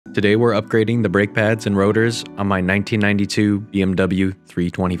Today we're upgrading the brake pads and rotors on my 1992 BMW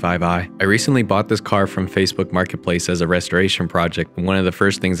 325i. I recently bought this car from Facebook Marketplace as a restoration project, and one of the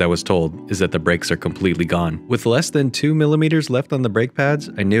first things I was told is that the brakes are completely gone. With less than 2 millimeters left on the brake pads,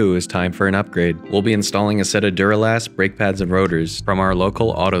 I knew it was time for an upgrade. We'll be installing a set of Duralast brake pads and rotors from our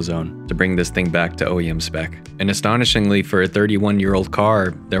local AutoZone to bring this thing back to OEM spec. And astonishingly, for a 31-year-old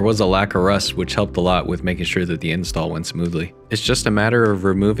car, there was a lack of rust, which helped a lot with making sure that the install went smoothly. It's just a matter of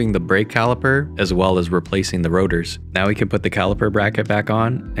removing the brake caliper as well as replacing the rotors. Now we can put the caliper bracket back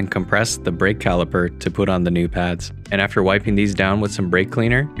on and compress the brake caliper to put on the new pads. And after wiping these down with some brake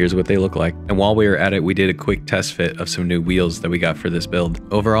cleaner, here's what they look like. And while we were at it, we did a quick test fit of some new wheels that we got for this build.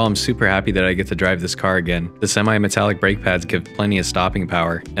 Overall, I'm super happy that I get to drive this car again. The semi-metallic brake pads give plenty of stopping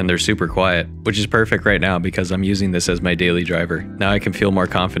power, and they're super quiet, which is perfect right now because I'm using this as my daily driver. Now I can feel more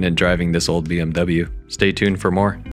confident driving this old BMW. Stay tuned for more.